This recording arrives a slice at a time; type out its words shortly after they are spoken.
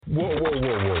Whoa.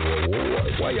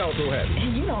 Why y'all so happy?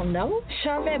 You don't know?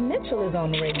 Charvette Mitchell is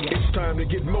on the radio. It's time to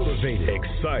get motivated,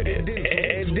 excited,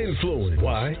 and influenced.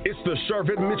 Why? It's the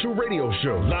Charvette Mitchell Radio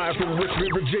Show, live from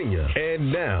Richmond, Virginia.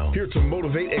 And now, here to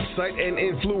motivate, excite, and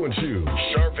influence you,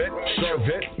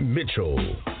 Charvette Mitchell.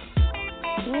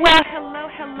 Well,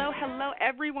 hello,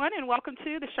 everyone, and welcome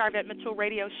to the Charvette Mitchell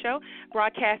Radio Show,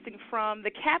 broadcasting from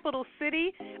the capital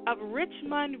city of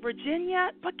Richmond, Virginia.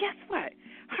 But guess what?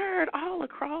 Heard all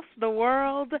across the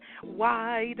world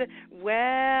wide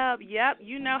web. Yep,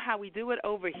 you know how we do it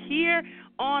over here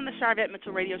on the Charvette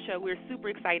Mitchell Radio Show. We're super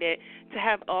excited to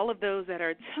have all of those that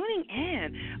are tuning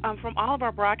in from all of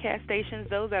our broadcast stations,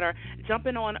 those that are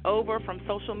jumping on over from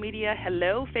social media.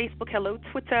 Hello, Facebook. Hello,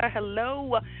 Twitter.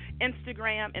 Hello,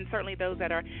 Instagram, and certainly those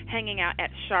that are hanging out at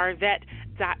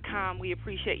charvette.com. We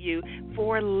appreciate you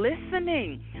for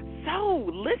listening. So,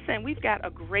 listen, we've got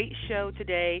a great show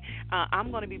today.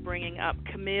 I'm going to be bringing up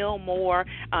Camille Moore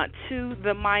to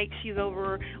the mic. She's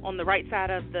over on the right side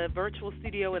of the virtual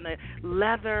studio in the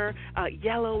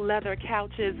yellow leather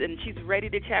couches, and she's ready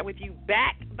to chat with you.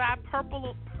 Backed by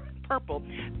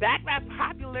backed by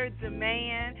popular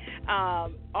demand,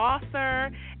 author,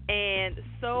 and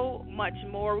so much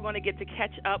more. We're going to get to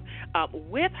catch up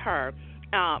with her.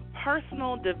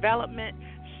 Personal development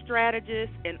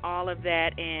strategist and all of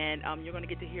that, and you're going to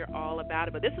get to hear all about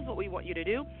it. But this is what we want you to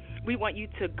do. We want you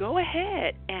to go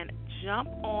ahead and jump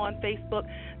on Facebook,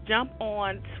 jump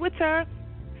on Twitter,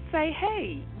 say,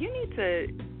 hey, you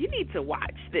need to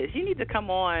watch this. You need to come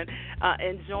on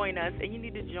and join us, and you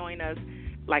need to join us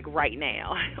like right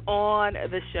now on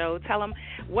the show. Tell them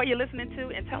what you're listening to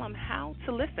and tell them how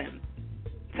to listen.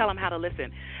 Tell them how to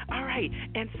listen. All right,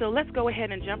 and so let's go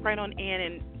ahead and jump right on in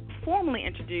and formally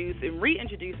introduce and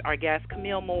reintroduce our guest,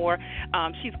 Camille Moore.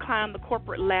 She's climbed the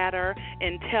corporate ladder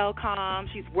in telecom.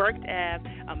 She's worked as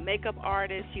a makeup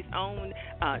artist. She's owned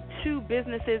 2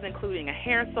 businesses, including a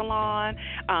hair salon.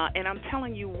 And I'm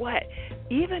telling you what,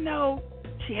 even though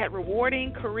she had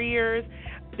rewarding careers,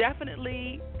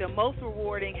 definitely the most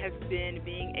rewarding has been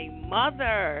being a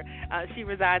mother. She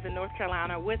resides in North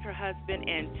Carolina with her husband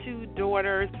and 2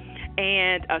 daughters,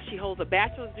 and she holds a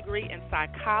bachelor's degree in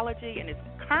psychology and is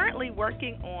currently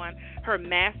working on her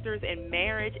master's in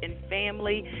marriage and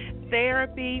family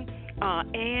therapy.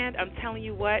 And I'm telling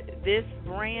you what, this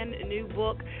brand new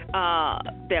book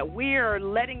that we're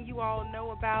letting you all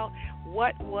know about,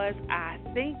 What Was I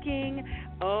Thinking?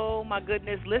 Oh, my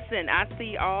goodness. Listen, I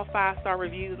see all 5-star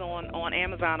reviews on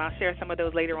Amazon. I'll share some of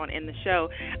those later on in the show.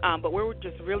 But we're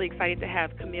just really excited to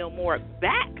have Camille Moore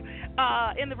back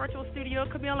in the virtual studio.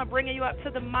 Camille, I'm bringing you up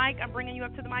to the mic.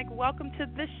 Welcome to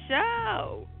the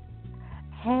show.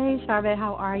 Hey, Charvette,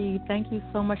 how are you? Thank you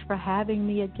so much for having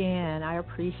me again. I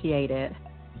appreciate it.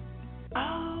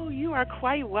 Oh, you are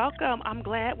quite welcome. I'm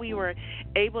glad we were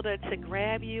able to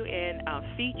grab you and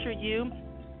feature you.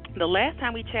 The last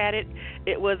time we chatted,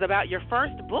 it was about your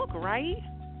first book, right?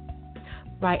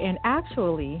 Right, and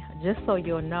actually, just so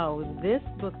you'll know, this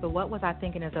book, the What Was I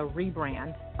Thinking, is a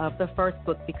rebrand of the first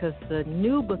book because the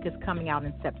new book is coming out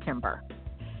in September.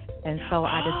 And so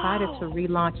I decided to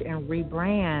relaunch and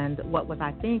rebrand What Was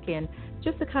I Thinking,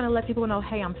 just to kind of let people know,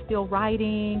 hey, I'm still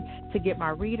writing, to get my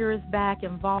readers back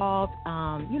involved,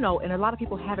 and a lot of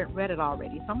people haven't read it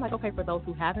already. So I'm like, okay, for those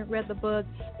who haven't read the book,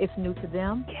 it's new to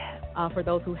them. For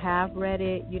those who have read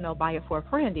it, buy it for a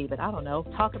friend even. I don't know.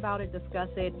 Talk about it, discuss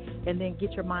it, and then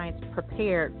get your minds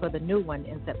prepared for the new one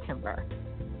in September.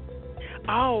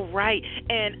 All right.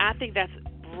 And I think that's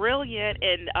brilliant,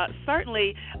 and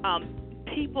certainly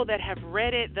people that have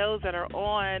read it, those that are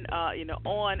on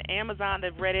Amazon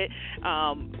that have read it,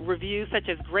 reviews such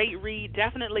as great read,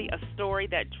 definitely a story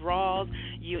that draws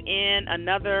you in.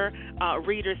 Another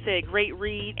reader said great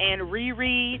read and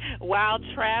reread while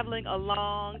traveling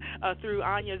along through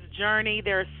Anya's journey.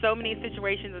 There are so many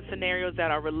situations and scenarios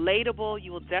that are relatable.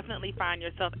 You will definitely find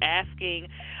yourself asking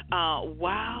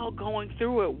while going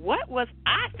through it, what was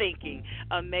I thinking?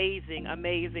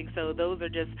 Amazing. So those are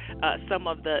just some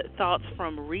of the thoughts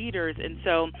from readers. And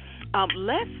so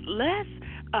let's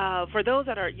for those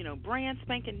that are, brand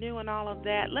spanking new and all of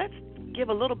that, let's give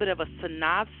a little bit of a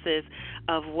synopsis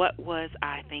of What Was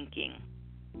I Thinking?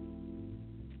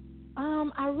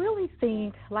 I really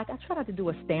think, I try not to do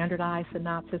a standardized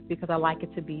synopsis because I like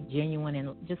it to be genuine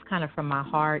and just kind of from my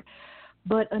heart.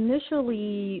 But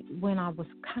initially, when I was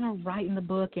kind of writing the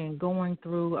book and going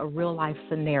through a real-life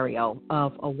scenario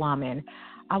of a woman,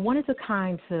 I wanted to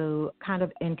kind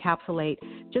of encapsulate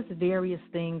just various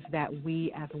things that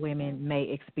we as women may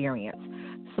experience.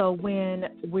 So when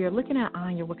we're looking at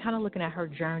Anya, we're kind of looking at her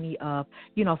journey of,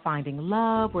 finding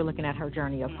love. We're looking at her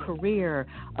journey of career,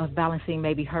 of balancing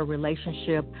maybe her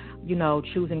relationship,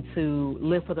 choosing to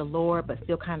live for the Lord, but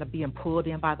still kind of being pulled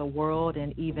in by the world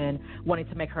and even wanting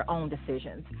to make her own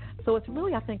decisions. So it's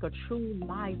really, I think, a true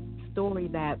life story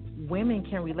that women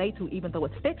can relate to, even though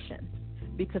it's fiction.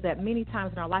 Because at many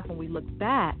times in our life when we look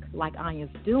back, like Anya's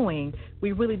doing,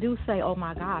 we really do say, oh,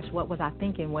 my gosh, what was I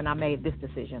thinking when I made this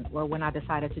decision or when I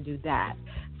decided to do that?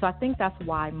 So I think that's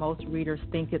why most readers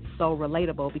think it's so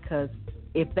relatable, because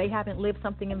if they haven't lived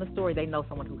something in the story, they know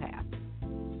someone who has.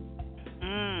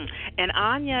 And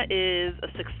Anya is a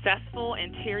successful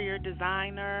interior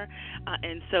designer,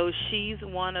 and so she's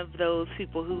one of those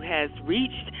people who has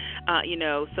reached,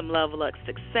 some level of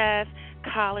success,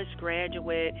 college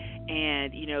graduate,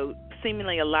 and,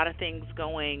 seemingly a lot of things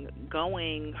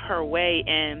going her way.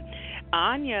 And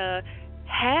Anya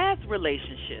has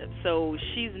relationships, so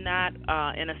she's not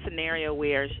in a scenario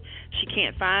where she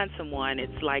can't find someone.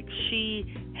 It's like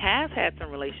she has had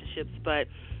some relationships, but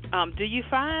do you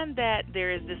find that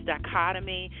there is this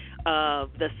dichotomy of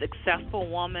the successful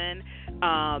woman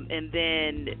and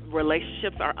then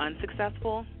relationships are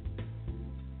unsuccessful?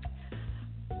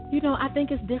 I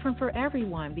think it's different for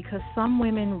everyone, because some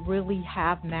women really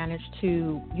have managed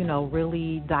to,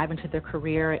 really dive into their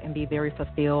career and be very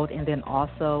fulfilled, and then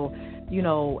also,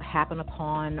 happen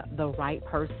upon the right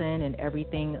person and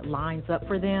everything lines up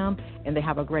for them and they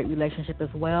have a great relationship as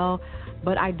well.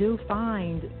 But I do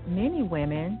find many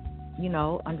women,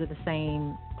 under the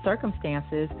same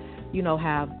circumstances,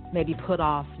 have maybe put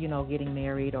off, getting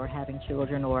married or having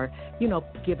children or,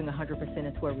 giving 100%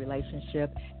 into a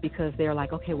relationship, because they're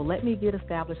like, okay, well, let me get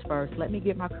established first. Let me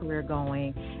get my career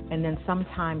going. And then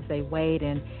sometimes they wait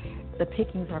and the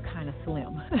pickings are kind of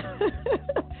slim.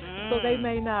 So they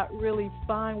may not really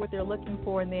find what they're looking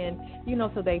for. And then,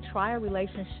 so they try a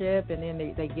relationship and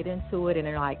then they get into it and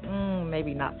they're like,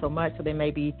 maybe not so much. So then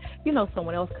maybe,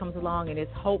 someone else comes along and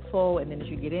it's hopeful. And then as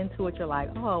you get into it, you're like,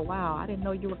 oh, wow, I didn't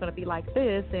know you were going to be like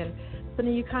this. And so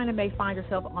then you kind of may find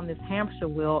yourself on this hamster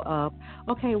wheel of,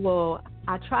 okay, well,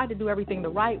 I tried to do everything the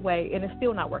right way and it's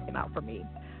still not working out for me.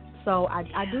 So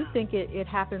I do think it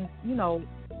happens,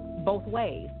 both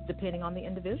ways, depending on the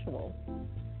individual.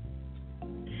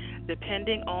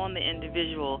 Depending on the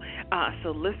individual.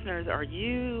 So listeners, are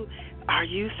you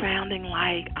sounding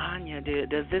like Anya?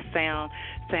 Does this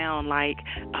sound like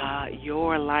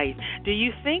your life? Do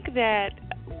you think that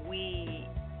we,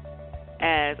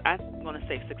 as I'm going to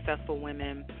say successful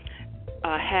women,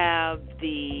 have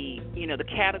the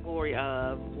category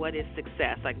of what is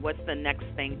success, like what's the next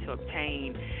thing to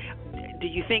obtain? Do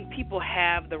you think people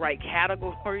have the right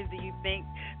categories? Do you think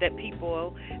that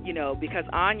people, because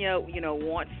Anya,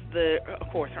 wants of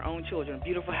course, her own children,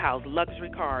 beautiful house, luxury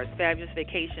cars, fabulous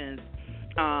vacations,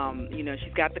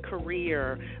 she's got the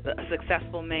career, a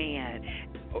successful man.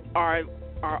 Are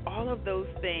all of those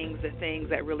things the things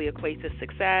that really equate to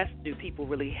success? Do people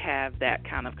really have that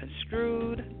kind of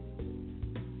construed?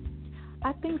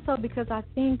 I think so, because I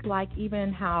think like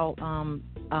even how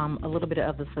a little bit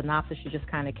of the synopsis you just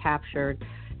kind of captured,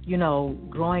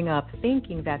 growing up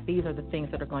thinking that these are the things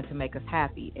that are going to make us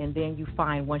happy. And then you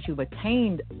find once you've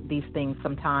attained these things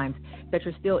sometimes that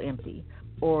you're still empty,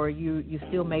 or you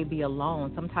still may be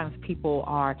alone. Sometimes people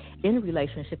are in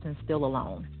relationships and still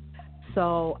alone.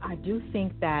 So I do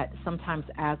think that sometimes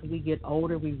as we get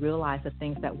older, we realize the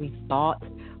things that we thought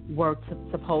were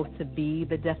supposed to be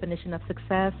the definition of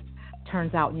success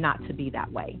turns out not to be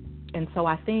that way. And so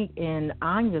I think in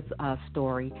Anya's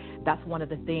story, that's one of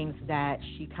the things that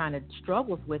she kind of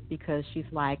struggles with, because she's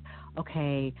like,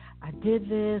 okay, I did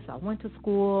this, I went to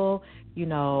school,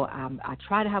 I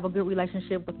try to have a good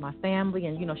relationship with my family,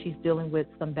 and, she's dealing with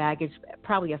some baggage,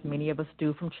 probably as many of us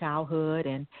do from childhood,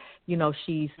 and,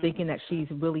 she's thinking that she's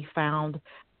really found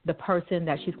the person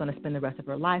that she's going to spend the rest of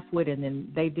her life with, and then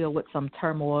they deal with some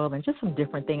turmoil and just some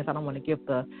different things. I don't want to give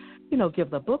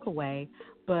the book away,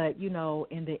 but,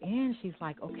 in the end, she's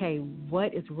like, okay,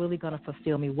 what is really going to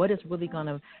fulfill me? What is really going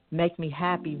to make me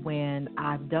happy when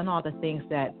I've done all the things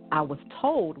that I was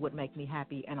told would make me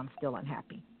happy and I'm still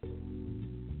unhappy?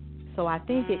 So I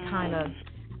think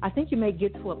I think you may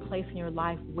get to a place in your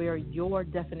life where your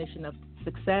definition of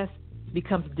success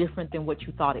becomes different than what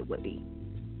you thought it would be.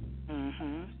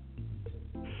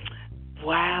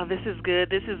 Wow, this is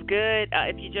good.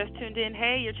 If you just tuned in,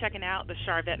 hey, you're checking out the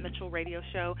Charvette Mitchell Radio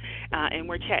Show, and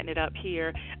we're chatting it up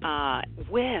here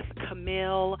with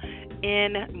Camille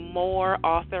N. Moore,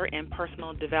 author and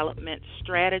personal development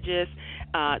strategist.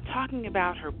 talking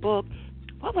about her book.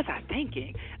 What was I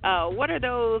thinking? What are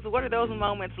those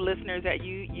moments, listeners, that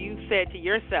you said to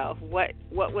yourself? What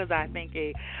was I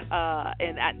thinking?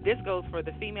 This goes for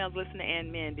the females listening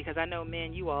and men, because I know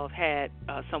men, you all have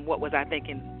had some what was I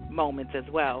thinking moments as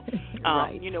well.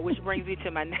 Right. Which brings me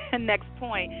to my next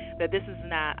point, that this is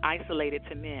not isolated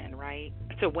to men, right?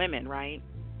 To women, right?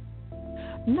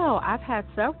 No, I've had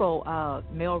several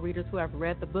male readers who have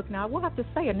read the book. Now, I will have to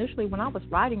say, initially when I was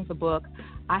writing the book,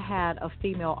 I had a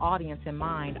female audience in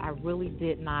mind. I really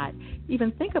did not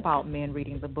even think about men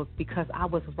reading the book, because I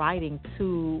was writing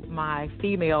to my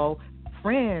female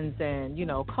friends and,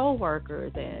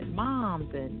 coworkers and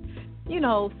moms and,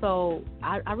 so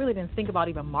I really didn't think about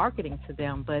even marketing to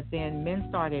them. But then men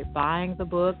started buying the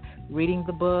book, reading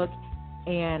the book,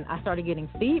 and I started getting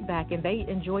feedback, and they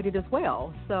enjoyed it as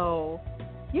well. So,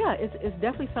 yeah, it's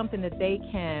definitely something that they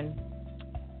can,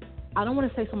 I don't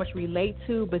want to say so much relate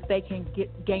to, but they can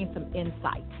gain some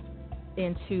insight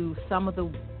into some of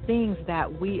the things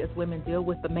that we as women deal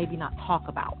with but maybe not talk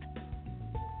about.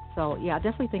 So, yeah, I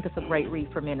definitely think it's a great read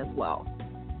for men as well.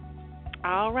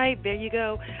 All right, there you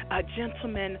go,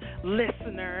 gentlemen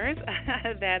listeners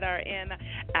that are in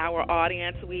our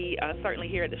audience. We certainly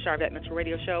here at the Charvette Mitchell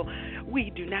Radio Show,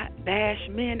 we do not bash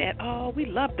men at all. We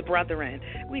love the brethren.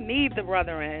 We need the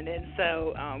brethren, and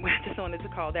so I just wanted to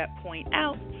call that point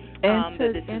out. And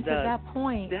to that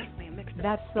point,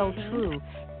 that's so mm-hmm. true.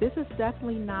 This is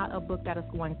definitely not a book that is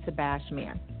going to bash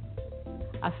men.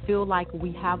 I feel like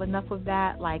we have enough of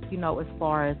that, as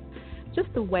far as just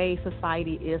the way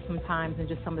society is sometimes, and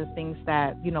just some of the things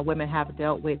that, women have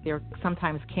dealt with. There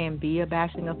sometimes can be a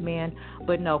bashing of men,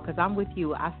 but no, because I'm with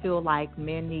you. I feel like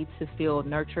men need to feel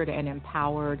nurtured and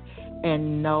empowered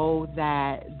and know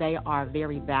that they are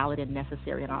very valid and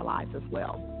necessary in our lives as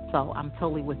well. So I'm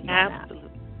totally with you on that.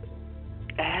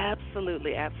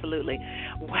 Absolutely, absolutely.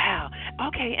 Wow.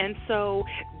 Okay, and so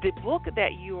the book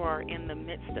that you are in the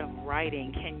midst of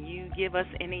writing, can you give us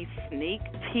any sneak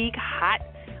peek, hot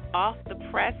off the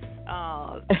press,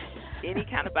 any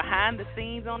kind of behind the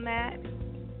scenes on that?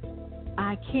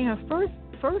 I can.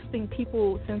 First thing,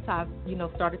 people, since I've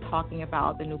started talking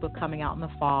about the new book coming out in the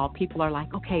fall, people are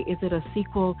like, okay, is it a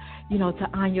sequel, to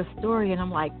Anya's story? And I'm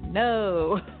like,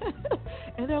 no.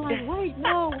 And they're like, wait,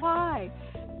 no, why?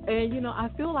 And I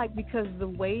feel like, because the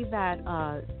way that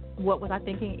What Was I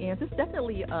Thinking ends, it's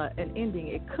definitely an ending.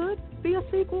 It could be a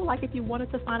sequel, like if you wanted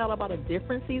to find out about a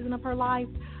different season of her life.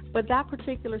 But that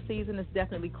particular season is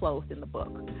definitely closed in the book.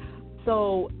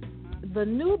 So the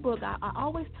new book, I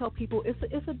always tell people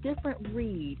it's a different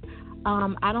read.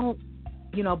 I don't,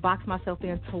 box myself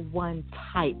into one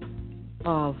type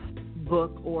of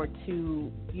book or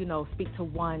to, speak to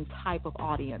one type of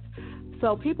audience.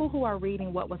 So people who are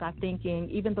reading What Was I Thinking,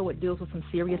 even though it deals with some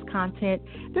serious content,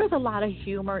 there's a lot of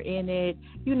humor in it.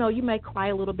 You may cry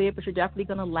a little bit, but you're definitely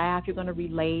going to laugh. You're going to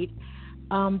relate.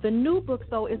 The new book,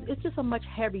 though, it's just a much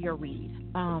heavier read.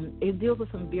 It deals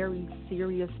with some very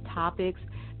serious topics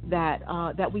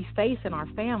that we face in our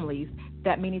families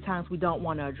that many times we don't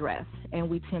want to address, and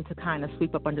we tend to kind of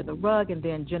sweep up under the rug. And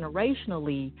then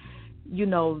generationally,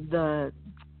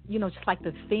 just like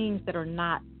the things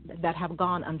that have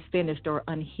gone unfinished or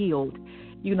unhealed,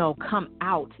 come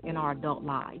out in our adult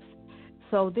lives.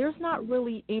 So there's not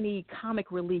really any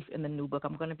comic relief in the new book.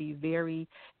 I'm going to be very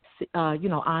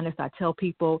honest. I tell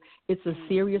people it's a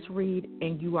serious read,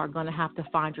 and you are going to have to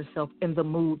find yourself in the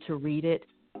mood to read it.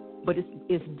 But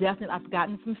it's definitely, I've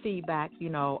gotten some feedback,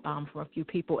 from a few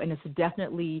people, and it's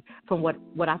definitely, from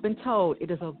what I've been told,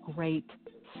 it is a great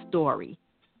story,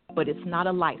 but it's not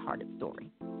a lighthearted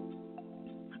story.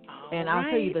 And I'll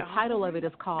tell you, the title of it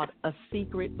is called A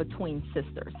Secret Between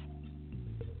Sisters.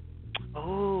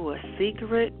 Oh, A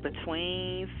Secret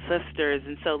Between Sisters.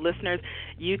 And so, listeners,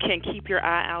 you can keep your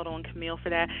eye out on Camille for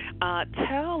that.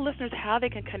 Tell listeners how they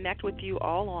can connect with you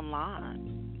all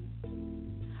online.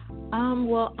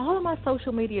 Well, all of my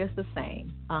social media is the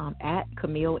same, at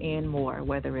Camille N. Moore,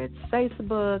 whether it's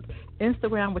Facebook,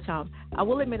 Instagram, which I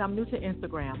will admit I'm new to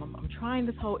Instagram. I'm trying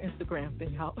this whole Instagram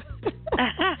thing out.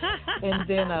 And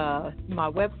then my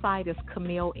website is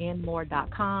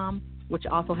CamilleNMoore.com, which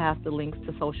also has the links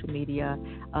to social media.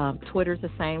 Twitter's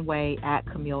the same way, at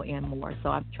Camille N. Moore. So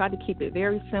I've tried to keep it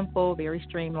very simple, very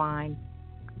streamlined.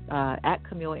 At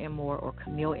Camille N. Moore or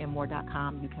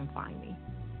CamilleNMoore.com, you can find me.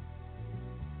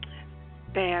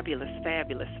 Fabulous,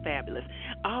 fabulous, fabulous.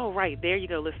 All right, there you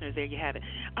go, listeners. There you have it.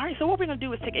 All right, so what we're going to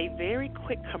do is take a very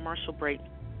quick commercial break.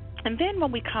 And then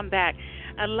when we come back,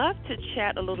 I'd love to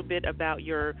chat a little bit about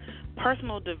your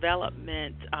personal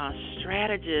development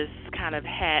strategist kind of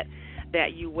hat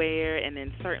that you wear, and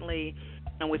then certainly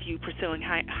and with you pursuing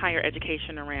higher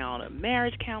education around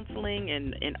marriage counseling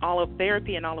and all of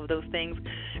therapy and all of those things.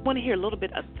 I want to hear a little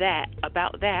bit of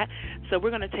about that. So we're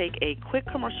going to take a quick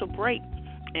commercial break.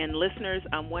 And listeners,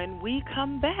 when we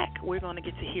come back, we're going to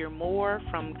get to hear more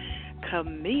from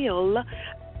Camille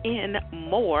in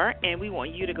more, and we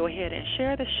want you to go ahead and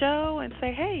share the show and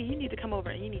say, hey, you need to come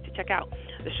over and you need to check out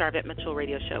the Sharvette Mitchell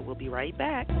Radio Show. We'll be right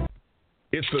back.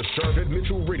 It's the Sharvette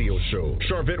Mitchell Radio Show.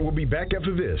 Sharvette will be back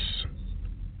after this.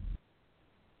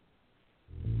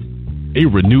 A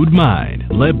renewed mind,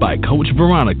 led by Coach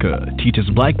Veronica, teaches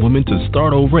black women to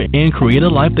start over and create a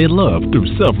life they love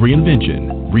through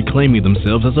self-reinvention, reclaiming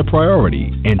themselves as a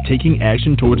priority, and taking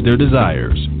action towards their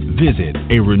desires. Visit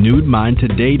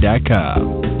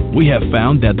arenewedmindtoday.com. We have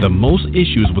found that the most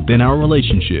issues within our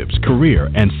relationships, career,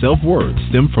 and self-worth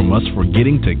stem from us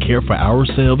forgetting to care for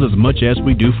ourselves as much as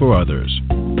we do for others.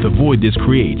 The void this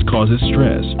creates causes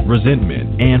stress,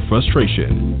 resentment, and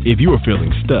frustration. If you are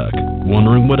feeling stuck,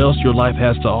 wondering what else your life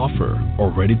has to offer,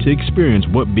 or ready to experience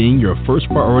what being your first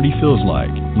priority feels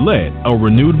like, let a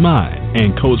renewed mind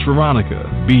and Coach Veronica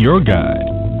be your guide.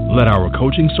 Let our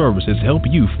coaching services help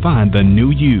you find the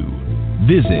new you.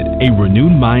 Visit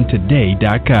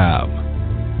arenewedmindtoday.com.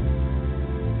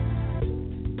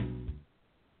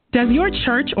 Does your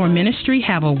church or ministry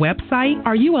have a website?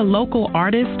 Are you a local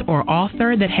artist or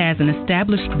author that has an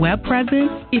established web presence?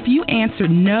 If you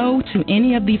answered no to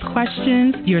any of these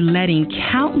questions, you're letting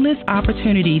countless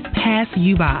opportunities pass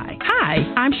you by. Hi,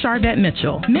 I'm Sharvette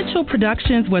Mitchell. Mitchell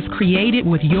Productions was created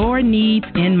with your needs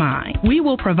in mind. We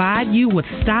will provide you with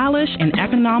stylish and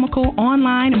economical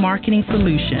online marketing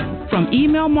solutions. From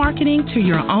email marketing to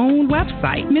your own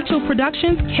website, Mitchell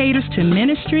Productions caters to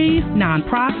ministries,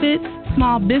 nonprofits,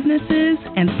 small businesses,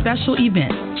 and special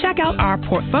events. Check out our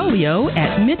portfolio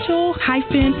at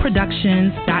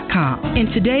mitchell-productions.com.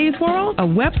 In today's world, a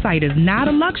website is not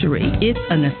a luxury, it's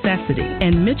a necessity.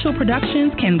 And Mitchell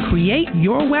Productions can create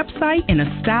your website in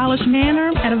a stylish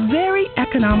manner at a very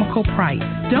economical price.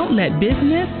 Don't let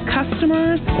business,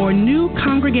 customers, or new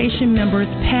congregation members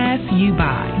pass you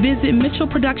by. Visit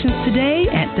Mitchell Productions today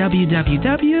at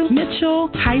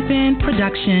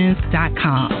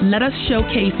www.mitchell-productions.com. Let us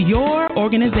showcase your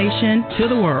organization to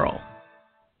the world.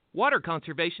 Water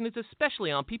conservation is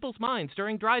especially on people's minds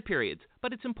during dry periods,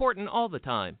 but it's important all the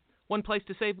time. One place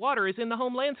to save water is in the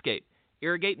home landscape.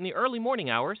 Irrigate in the early morning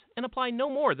hours and apply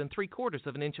no more than 3/4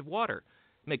 of an inch of water.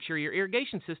 Make sure your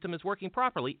irrigation system is working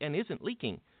properly and isn't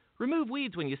leaking. Remove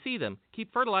weeds when you see them,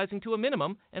 keep fertilizing to a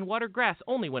minimum, and water grass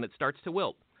only when it starts to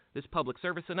wilt. This public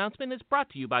service announcement is brought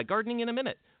to you by Gardening in a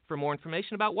Minute. For more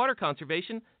information about water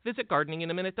conservation, visit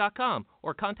gardeninginaminute.com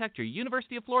or contact your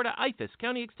University of Florida IFAS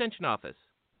County Extension Office.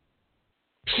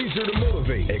 She's here to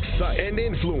motivate, excite, and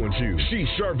influence you. She's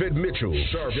Sharvette Mitchell.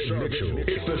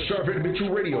 It's the Sharvette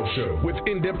Mitchell Radio Show with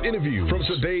in-depth interviews from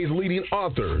today's leading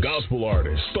authors, gospel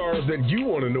artists, stars that you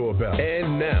want to know about.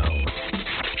 And now,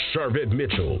 Sharvette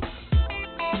Mitchell.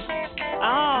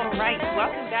 All right,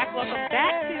 welcome back to the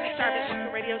Sharvette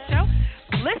Mitchell Radio Show.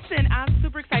 Listen, I'm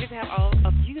super excited to have all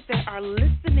of you that are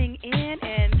listening in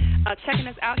and checking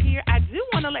us out here. I do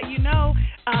want to let you know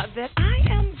that I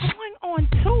am going on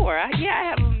tour. I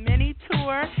have a mini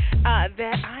tour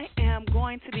that I am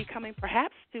going to be coming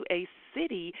perhaps to a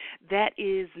city that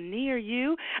is near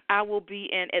you. I will be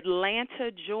in Atlanta,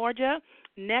 Georgia.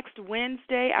 Next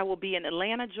Wednesday, I will be in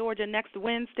Atlanta, Georgia next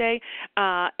Wednesday,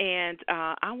 and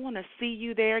I want to see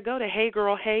you there. Go to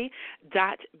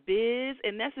heygirlhey.biz,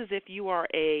 and this is if you are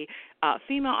a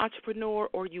female entrepreneur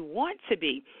or you want to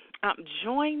be.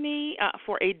 Join me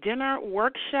for a dinner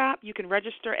workshop. You can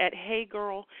register at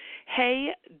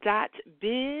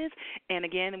heygirlhey.biz, and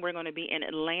again, we're going to be in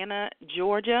Atlanta,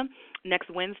 Georgia next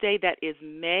Wednesday. That is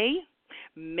May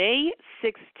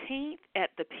 16th at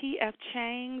the P.F.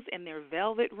 Chang's in their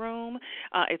Velvet Room.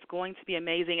 It's going to be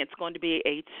amazing. It's going to be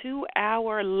a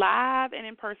 2-hour live and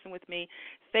in person with me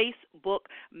Facebook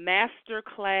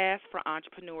masterclass for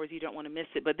entrepreneurs. You don't want to miss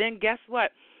it. But then guess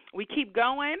what? We keep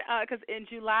going because in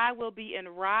July we'll be in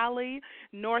Raleigh,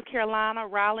 North Carolina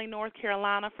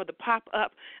for the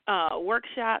pop-up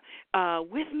workshop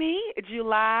with me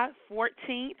July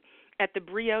 14th at the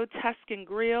Brio Tuscan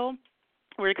Grill.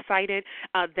 We're excited.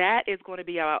 That is going to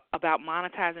be about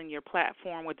monetizing your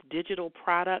platform with digital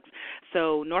products.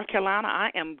 So, North Carolina,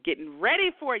 I am getting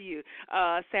ready for you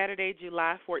Saturday,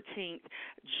 July 14th.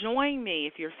 Join me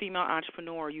if you're a female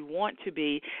entrepreneur. You want to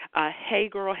be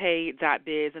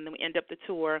heygirlhey.biz, and then we end up the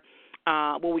tour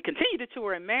we continue to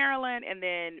tour in Maryland and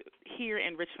then here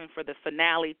in Richmond for the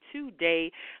finale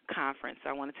 2-day conference.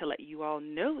 I wanted to let you all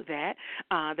know that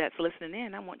that's listening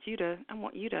in. I want you to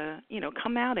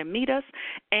come out and meet us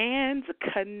and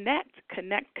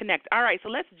connect. All right, so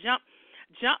let's jump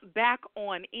back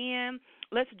on in.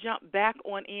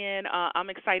 I'm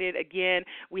excited again.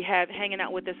 We have hanging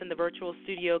out with us in the virtual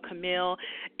studio Camille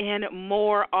and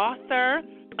Moore, author.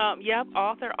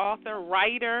 Author,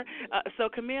 writer. So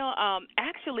Camille,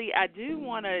 actually, I do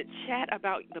want to chat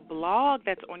about the blog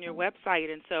that's on your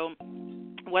website. And so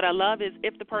what I love is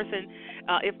if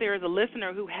there is a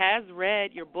listener who has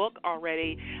read your book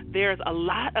already, there's a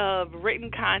lot of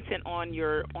written content on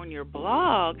your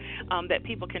blog that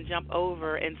people can jump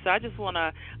over. And so I just want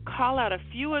to call out a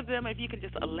few of them. If you can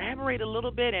just elaborate a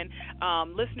little bit. And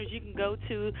listeners, you can go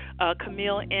to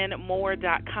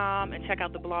CamilleNMoore.com and check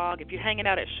out the blog. If you're hanging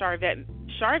out at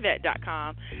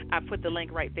Charvette.com, I put the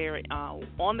link right there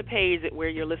on the page where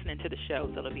you're listening to the show,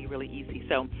 so it'll be really easy.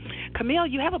 So, Camille,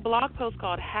 you have a blog post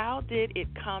called "How Did It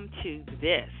Come to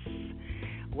This?"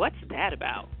 What's that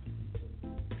about?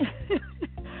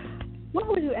 What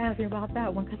would you ask me about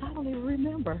that one? Because I don't even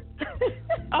remember.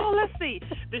 Oh, let's see.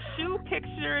 The shoe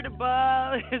pictured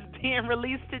above is being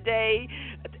released today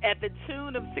at the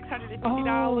tune of $650. Oh,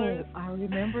 I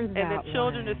remember that. And the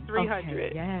children is $300.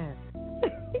 Okay, yes.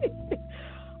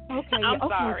 Okay. I'm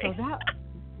sorry. So that.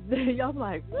 I'm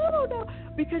like, no.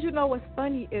 Because what's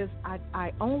funny is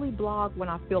I only blog when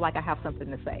I feel like I have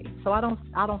something to say. So I don't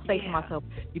say to myself,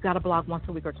 you got to blog once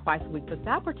a week or twice a week. But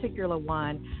that particular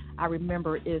one I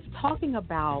remember is talking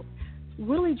about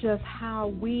really just how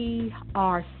we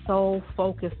are so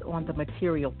focused on the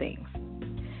material things.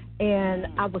 And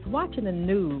I was watching the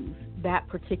news that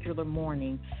particular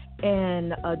morning,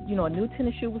 and a new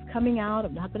tennis shoe was coming out.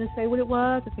 I'm not going to say what it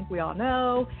was. I think we all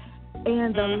know.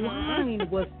 And the line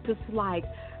was just like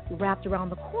wrapped around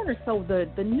the corner. So the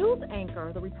news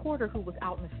anchor, the reporter who was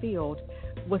out in the field,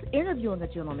 was interviewing the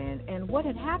gentleman. And what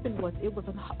had happened was it was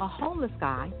a homeless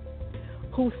guy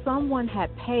who someone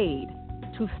had paid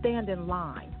to stand in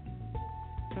line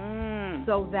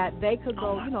so that they could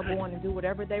go on and do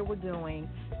whatever they were doing.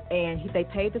 And they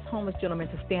paid this homeless gentleman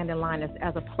to stand in line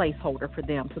as a placeholder for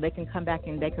them so they can come back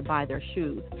and they could buy their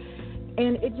shoes.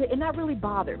 And that really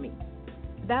bothered me.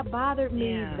 That bothered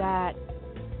me that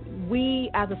we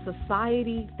as a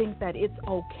society think that it's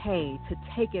okay to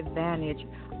take advantage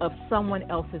of someone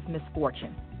else's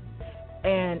misfortune.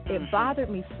 And it bothered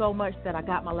me so much that I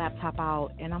got my laptop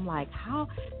out and I'm like, how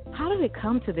did it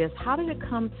come to this? How did it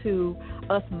come to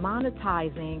us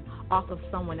monetizing off of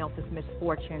someone else's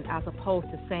misfortune as opposed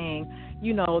to saying,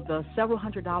 the several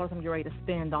 $100s I'm getting ready to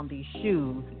spend on these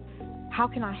shoes, how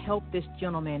can I help this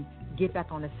gentleman get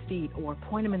back on his feet or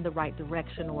point him in the right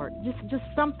direction or just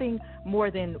something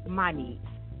more than my needs.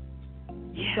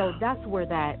 Yeah. So that's where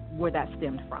that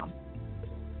stemmed from.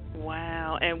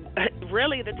 Wow. And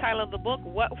really the title of the book,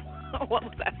 what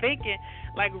was I thinking?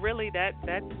 Like really that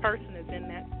person is in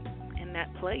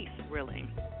that place, really.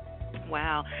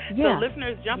 Wow. Yeah. So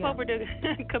listeners, jump over to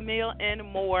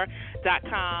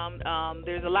CamilleNMoore.com.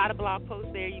 There's a lot of blog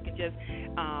posts there. You can just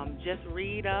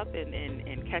read up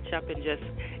and catch up and just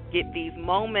get these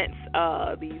moments,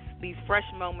 these fresh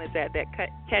moments that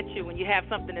catch you when you have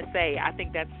something to say. I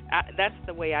think that's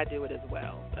the way I do it as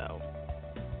well. So.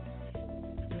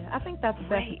 Yeah, I think that's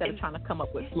best instead of trying to come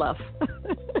up with fluff.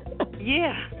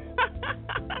 Yeah.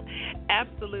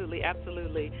 Absolutely.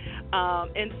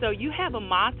 And so you have a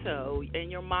motto,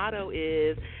 and your motto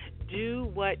is do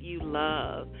what you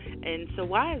love. And so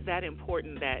why is that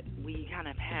important that we kind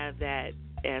of have that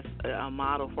as a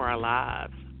model for our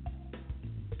lives?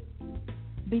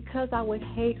 Because I would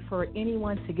hate for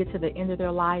anyone to get to the end of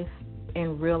their life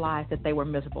and realize that they were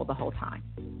miserable the whole time.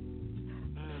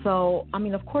 So,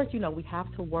 of course, we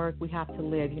have to work, we have to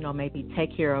live, maybe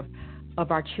take care of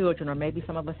our children, or maybe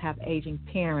some of us have aging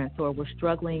parents, or we're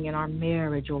struggling in our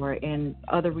marriage or in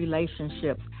other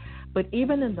relationships. But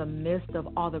even in the midst of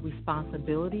all the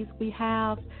responsibilities we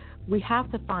have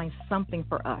to find something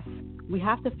for us. We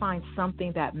have to find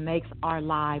something that makes our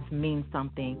lives mean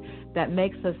something, that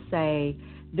makes us say,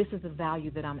 this is the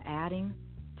value that I'm adding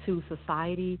to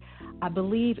society. I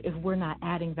believe if we're not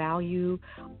adding value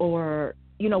or,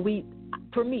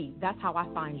 for me, that's how I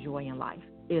find joy in life.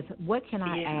 Is what can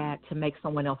I add to make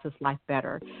someone else's life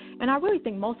better? And I really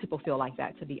think most people feel like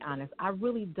that, to be honest. I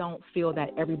really don't feel that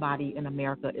everybody in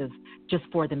America is just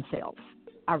for themselves.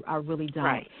 I really don't.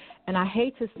 Right. And I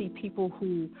hate to see people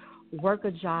who work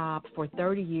a job for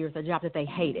 30 years, a job that they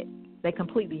hated. They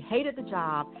completely hated the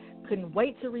job, couldn't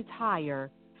wait to retire,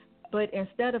 but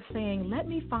instead of saying, let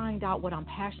me find out what I'm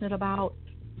passionate about,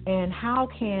 And how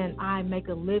can I make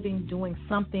a living doing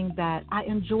something that I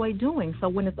enjoy doing? So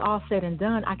when it's all said and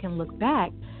done, I can look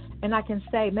back and I can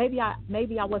say, maybe I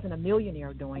wasn't a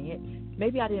millionaire doing it.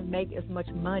 Maybe I didn't make as much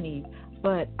money,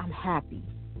 but I'm happy.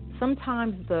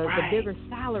 Sometimes the bigger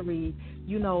salary,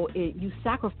 you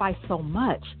sacrifice so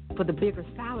much for the bigger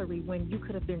salary when you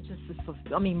could have been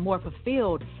more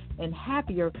fulfilled and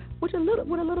happier with a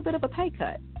little bit of a pay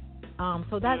cut.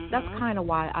 So that's kind of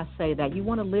why I say that. You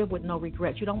want to live with no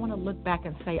regrets. You don't want to look back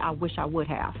and say, I wish I would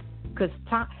have. Because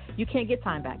you can't get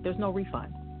time back. There's no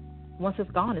refund. Once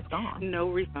it's gone, it's gone. No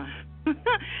refund.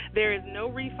 There is no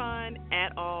refund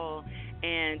at all.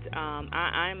 And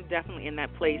I'm definitely in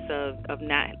that place of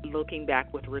not looking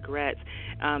back with regrets.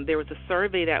 There was a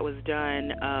survey that was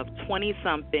done of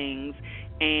 20-somethings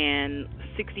and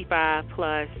 65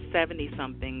 plus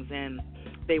 70-somethings, and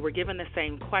they were given the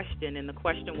same question, and the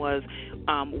question was,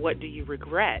 what do you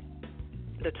regret?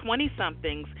 The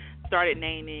 20-somethings started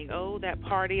naming, that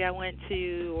party I went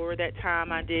to, or that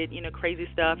time I did, crazy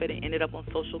stuff and it ended up on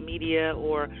social media,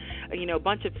 or, a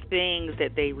bunch of things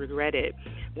that they regretted.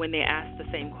 When they asked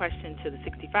the same question to the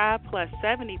 65 plus,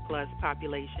 70 plus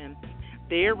population,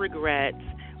 their regrets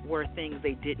were things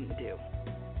they didn't do.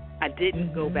 I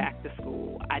didn't go back to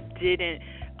school. I didn't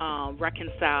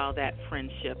reconcile that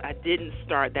friendship. I didn't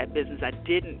start that business. I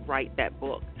didn't write that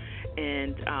book.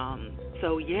 And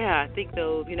I think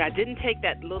those, I didn't take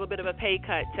that little bit of a pay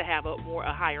cut to have a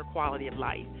higher quality of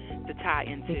life to tie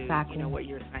into, what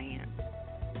you're saying.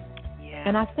 Yeah.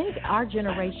 And I think our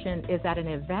generation is at an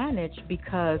advantage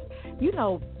because,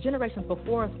 generations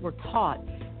before us were taught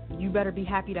you better be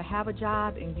happy to have a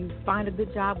job and you find a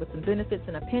good job with some benefits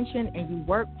and a pension and you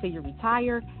work till you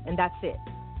retire and that's it.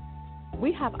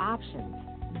 We have options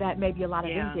that maybe a lot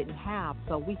of them didn't have,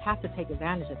 so we have to take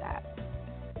advantage of that.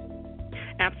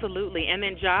 Absolutely. And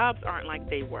then jobs aren't like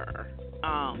they were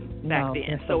back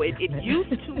then. So it used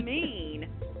to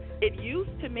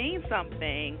mean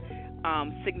something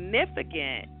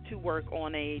significant to work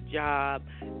on a job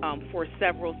for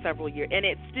several years, and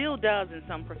it still does in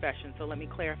some professions. So let me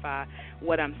clarify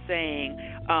what I'm saying.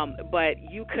 But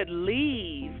you could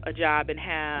leave a job and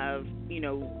have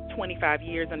 25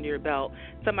 years under your belt.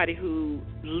 Somebody who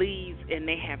leaves and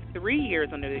they have 3 years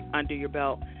under your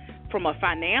belt. From a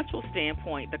financial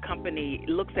standpoint, the company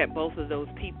looks at both of those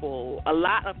people. A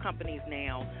lot of companies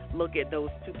now look at those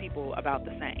two people about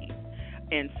the same.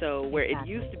 And so where it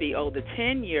used to be, the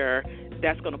tenure,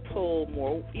 that's going to pull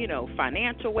more,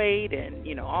 financial weight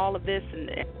and, all of this and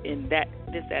that,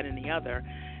 and the other.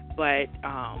 But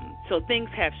so things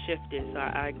have shifted. So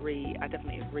I agree. I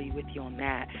definitely agree with you on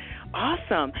that.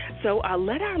 Awesome. So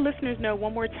let our listeners know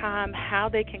one more time how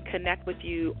they can connect with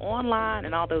you online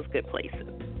and all those good places.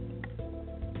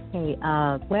 Okay,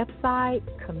 website,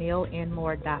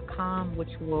 CamilleNmore.com, which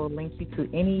will link you to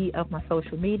any of my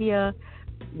social media,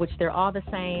 which they're all the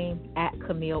same, at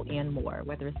Camille N. Moore,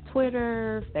 whether it's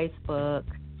Twitter, Facebook,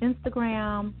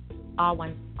 Instagram, all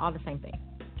the same thing.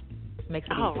 Makes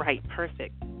it easy. Right,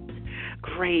 perfect.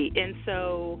 Great. And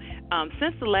so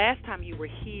since the last time you were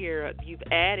here, you've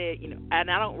added,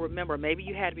 and I don't remember, maybe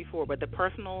you had before, but the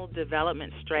personal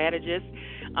development strategist,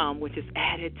 which is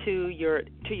added to your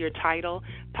title.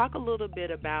 Talk a little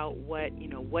bit about what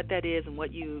that is and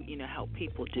what you help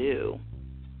people do.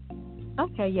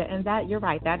 Okay, yeah, and that you're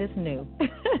right, that is new.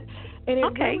 And it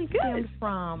really stems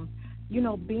from,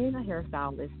 being a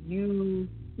hairstylist. You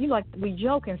like, we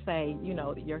joke and say,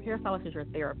 your hairstylist is your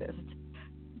therapist.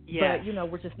 Yes. But,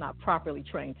 we're just not properly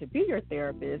trained to be your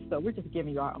therapist, so we're just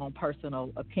giving you our own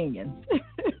personal opinions.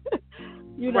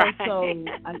 Right. So,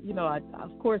 I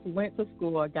of course went to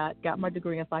school. I got my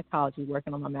degree in psychology,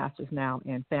 working on my master's now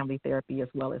in family therapy as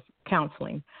well as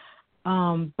counseling.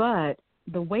 But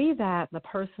the way that the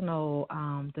personal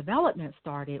development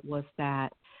started was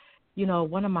that,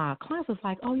 one of my clients was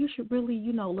like, you should really,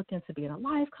 look into being a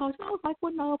life coach. And I was like,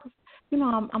 well, no, because,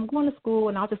 I'm going to school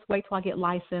and I'll just wait till I get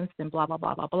licensed and blah, blah,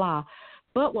 blah, blah, blah.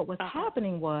 But what was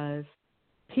happening was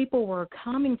people were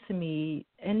coming to me,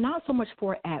 and not so much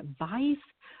for advice,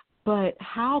 but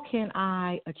how can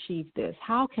I achieve this?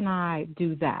 How can I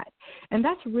do that? And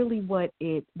that's really what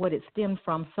it stemmed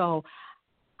from. So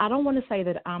I don't want to say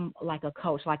that I'm like a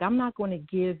coach. Like, I'm not going to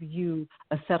give you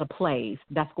a set of plays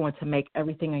that's going to make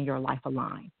everything in your life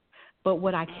align. But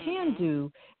what I can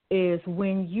do is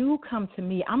when you come to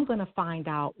me, I'm going to find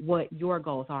out what your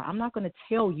goals are. I'm not going to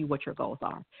tell you what your goals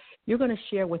are. You're going to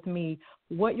share with me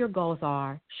what your goals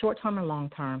are, short-term and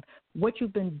long-term, what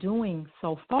you've been doing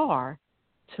so far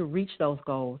to reach those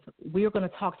goals. We are going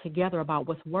to talk together about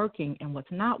what's working and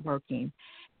what's not working.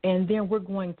 And then we're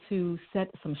going to set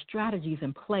some strategies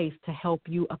in place to help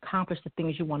you accomplish the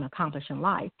things you want to accomplish in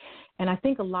life. And I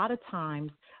think a lot of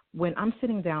times when I'm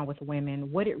sitting down with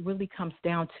women, what it really comes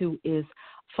down to is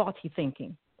faulty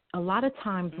thinking. A lot of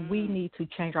times we need to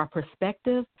change our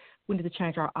perspective. We need to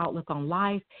change our outlook on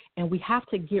life. And we have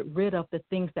to get rid of the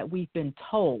things that we've been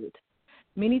told.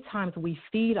 Many times we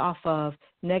feed off of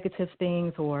negative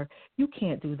things, or you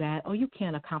can't do that, or you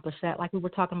can't accomplish that, like we were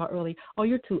talking about earlier, oh,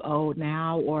 you're too old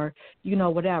now, or,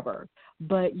 whatever.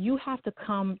 But you have to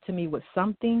come to me with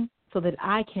something so that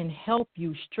I can help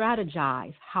you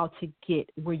strategize how to get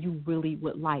where you really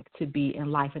would like to be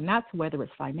in life. And that's whether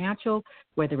it's financial,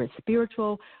 whether it's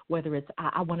spiritual, whether it's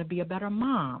I want to be a better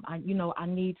mom. I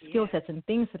need skill sets and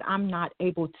things that I'm not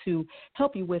able to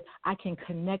help you with. I can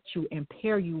connect you and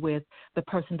pair you with the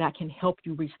person that can help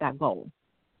you reach that goal.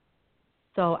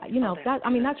 So,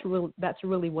 that's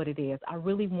really what it is. I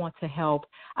really want to help.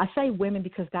 I say women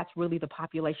because that's really the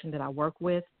population that I work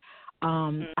with.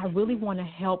 I really want to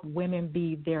help women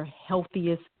be their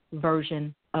healthiest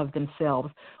version of themselves,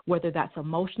 whether that's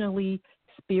emotionally,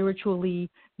 spiritually,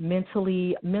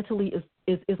 mentally. Mentally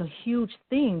is a huge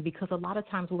thing because a lot of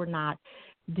times we're not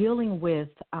dealing with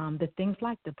the things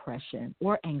like depression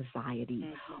or anxiety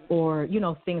or,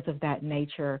 things of that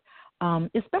nature,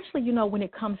 especially, when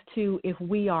it comes to if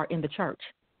we are in the church,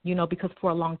 because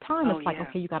for a long time it's like,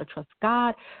 okay, you got to trust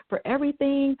God for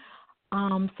everything.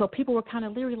 So people were kind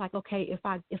of leery, like, okay,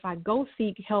 if I go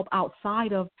seek help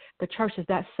outside of the church, is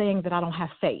that saying that I don't have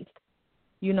faith?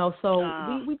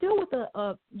 So we deal with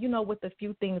with a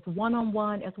few things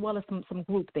one-on-one as well as some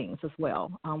group things as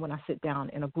well when I sit down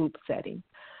in a group setting.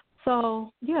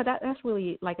 So that's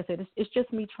really, like I said, it's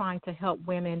just me trying to help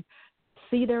women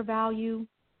see their value,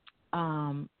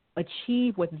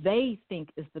 achieve what they think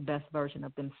is the best version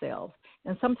of themselves,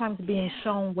 and sometimes being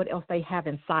shown what else they have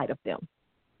inside of them.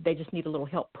 They just need a little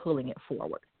help pulling it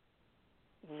forward.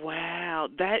 Wow,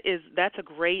 that's a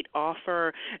great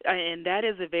offer, and that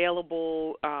is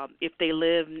available if they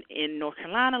live in North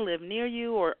Carolina, live near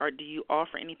you, or do you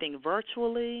offer anything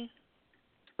virtually?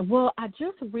 Well, I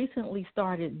just recently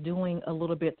started doing a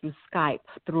little bit through Skype,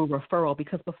 through referral,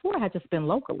 because before I had just been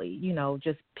locally,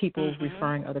 just people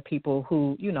referring other people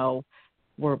who,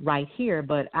 were right here.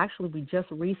 But actually we just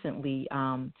recently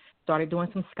started doing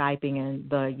some Skyping, and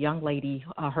the young lady,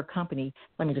 her company,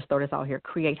 let me just throw this out here,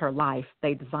 Create Her Life,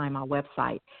 they designed my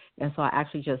website. And so I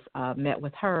actually just met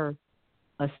with her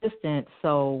assistant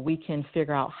so we can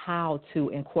figure out how to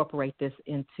incorporate this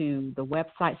into the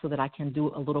website so that I can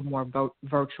do a little more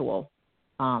virtual,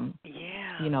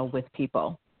 with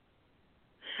people.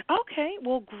 Okay,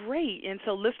 well, great. And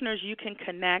so listeners, you can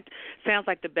connect. Sounds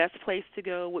like the best place to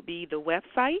go would be the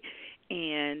website.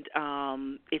 And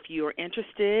if you're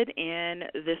interested in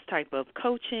this type of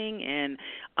coaching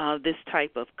and this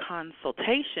type of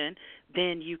consultation,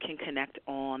 then you can connect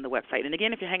on the website. And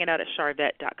again, if you're hanging out at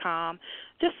charvette.com,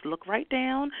 just look right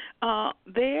down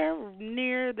there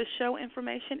near the show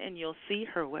information, and you'll see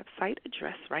her website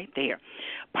address right there.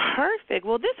 Perfect.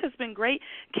 Well, this has been great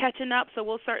catching up, so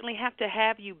we'll certainly have to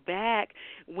have you back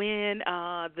when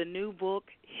the new book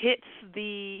hits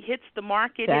the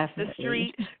market, Definitely. hits the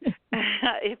street,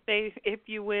 if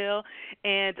you will.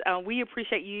 And we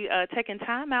appreciate you taking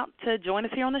time out to join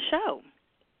us here on the show.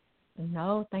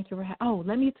 No, thank you.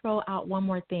 Let me throw out one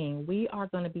more thing. We are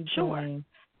going to be doing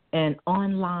an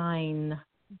online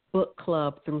book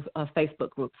club through a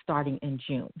Facebook group starting in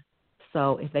June.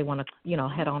 So if they want to,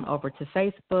 head on over to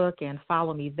Facebook and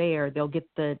follow me there, they'll get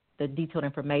the detailed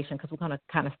information because we're going to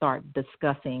kind of start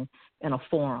discussing in a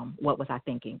forum what was I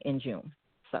thinking in June.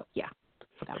 So,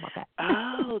 forgot about that.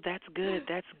 Oh, that's good.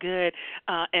 That's good.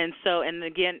 And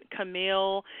again,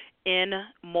 Camille N.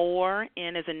 Moore,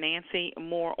 N as in Nancy,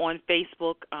 Moore on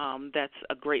Facebook. That's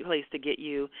a great place to get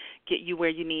you where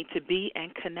you need to be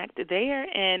and connect there.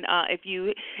 And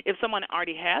if someone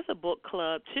already has a book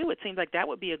club too, it seems like that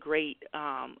would be a great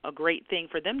thing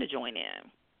for them to join in.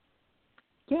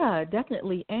 Yeah,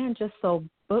 definitely. And just so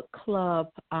book club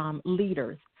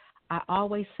leaders, I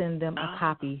always send them a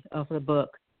copy of the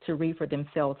book to read for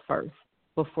themselves first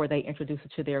before they introduce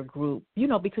it to their group,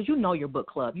 because your book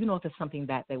club, if it's something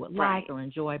that they would like or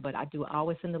enjoy. But I do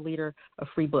always send the leader a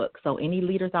free book. So any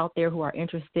leaders out there who are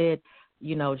interested,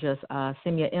 just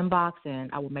send me an inbox and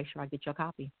I will make sure I get your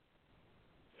copy.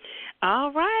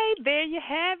 All right, there you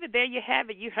have it. There you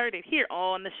have it. You heard it here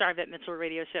on the Charvette Mitchell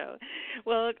Radio Show.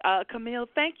 Well, Camille,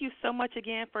 thank you so much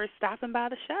again for stopping by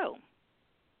the show.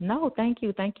 No, thank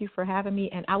you. Thank you for having me,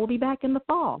 and I will be back in the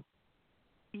fall.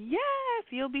 Yes,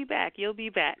 you'll be back. You'll be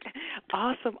back.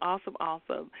 Awesome, awesome,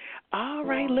 awesome. All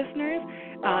right, listeners,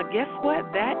 guess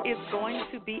what? That is going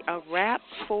to be a wrap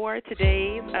for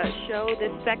today's show,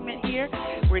 this segment here.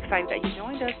 We're excited that you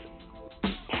joined us.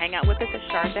 Hang out with us at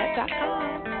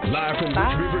Charvette.com. Live from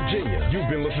Richmond, Virginia, you've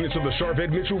been listening to the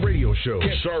Charvette Mitchell Radio Show.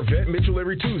 Catch Charvette Mitchell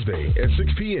every Tuesday at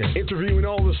 6 p.m., interviewing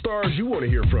all the stars you want to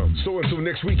hear from. So until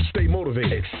next week, stay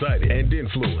motivated, excited, and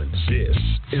influenced. This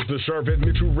is the Charvette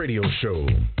Mitchell Radio Show.